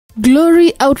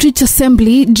Glory Outreach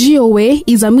Assembly, GOA,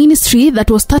 is a ministry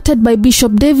that was started by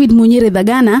Bishop David Munyiri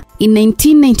Thagana in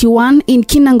 1991 in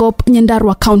Kinangop,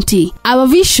 Nyandarua County. Our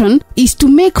vision is to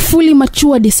make fully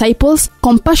mature disciples,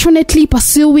 compassionately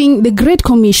pursuing the Great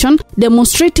Commission,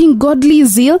 demonstrating godly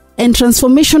zeal and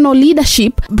transformational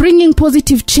leadership, bringing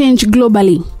positive change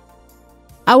globally.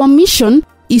 Our mission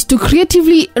is to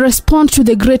creatively respond to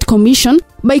the Great Commission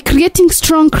by creating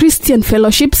strong Christian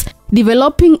fellowships,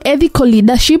 developing ethical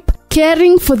leadership,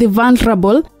 caring for the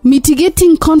vulnerable,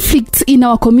 mitigating conflicts in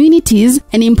our communities,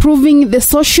 and improving the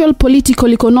social, political,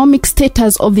 economic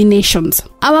status of the nations.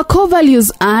 Our core values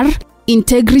are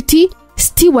integrity,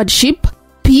 stewardship,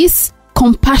 peace,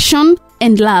 compassion,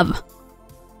 and love.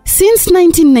 Since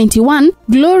 1991,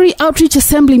 Glory Outreach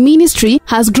Assembly Ministry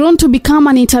has grown to become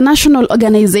an international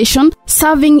organization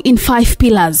serving in 5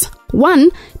 pillars. 1.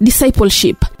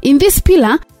 Discipleship. In this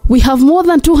pillar, we have more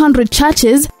than 200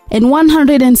 churches and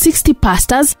 160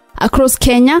 pastors across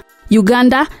Kenya,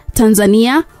 Uganda,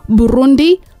 Tanzania,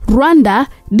 Burundi, Rwanda,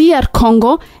 DR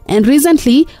Congo, and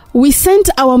recently we sent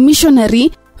our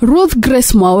missionary Ruth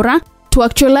Grace Mwaura to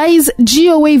actualize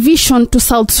GOA vision to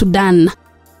South Sudan.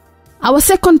 Our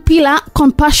second pillar,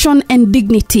 compassion and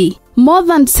dignity. More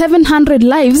than 700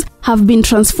 lives have been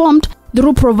transformed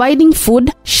through providing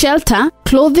food, shelter,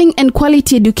 clothing, and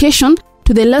quality education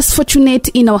to the less fortunate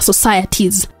in our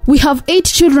societies. We have 8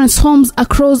 children's homes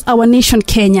across our nation,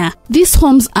 Kenya. These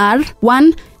homes are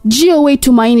 1. GOA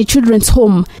Tumaini Children's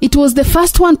Home. It was the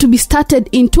first one to be started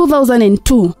in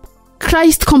 2002.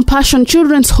 Christ Compassion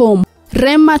Children's Home.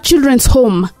 Rema Children's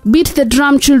Home. Beat the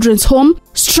Drum Children's Home.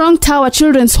 Strong Tower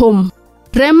Children's Home.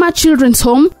 Rema Children's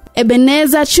Home.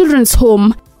 Ebenezer Children's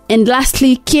Home. And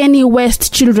lastly, Kenny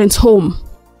West Children's Home.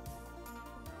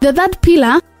 The third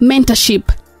pillar,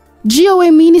 mentorship.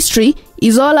 GOA Ministry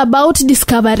is all about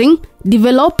discovering,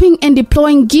 developing, and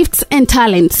deploying gifts and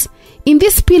talents. In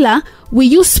this pillar, we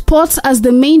use sports as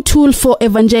the main tool for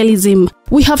evangelism.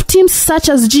 We have teams such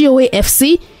as GOA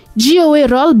FC, GOA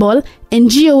Rollball, and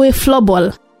GOA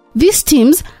Floorball. These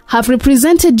teams have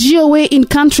represented GOA in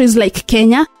countries like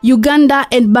Kenya, Uganda,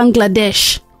 and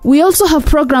Bangladesh. We also have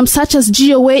programs such as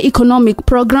GOA Economic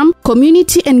Program,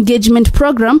 Community Engagement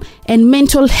Program, and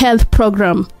Mental Health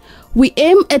Program. We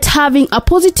aim at having a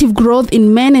positive growth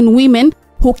in men and women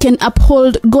who can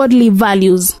uphold godly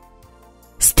values.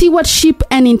 Stewardship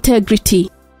and integrity.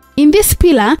 In this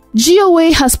pillar,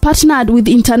 GOA has partnered with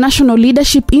International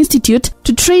Leadership Institute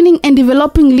to training and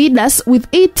developing leaders with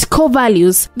 8 core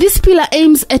values. This pillar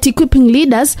aims at equipping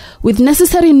leaders with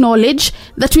necessary knowledge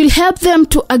that will help them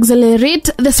to accelerate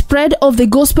the spread of the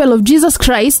gospel of Jesus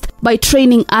Christ by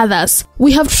training others.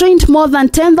 We have trained more than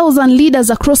 10,000 leaders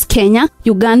across Kenya,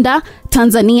 Uganda,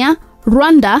 Tanzania,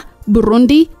 Rwanda,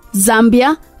 Burundi,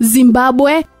 Zambia,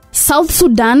 Zimbabwe, South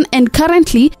Sudan, and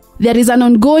currently there is an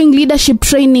ongoing leadership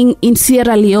training in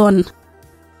Sierra Leone.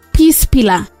 Peace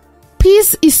pillar.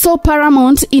 Peace is so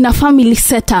paramount in a family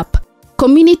setup,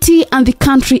 community, and the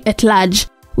country at large.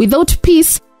 Without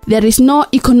peace, there is no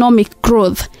economic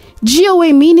growth.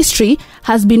 GOA Ministry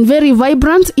has been very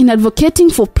vibrant in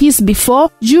advocating for peace before,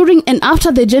 during, and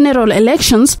after the general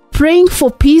elections, praying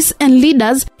for peace and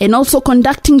leaders, and also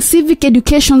conducting civic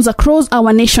educations across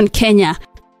our nation, Kenya.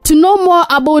 To know more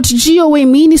about GOA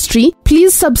Ministry,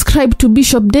 please subscribe to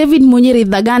Bishop David Munyiri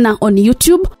Thagana on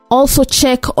YouTube. Also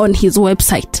check on his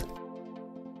website.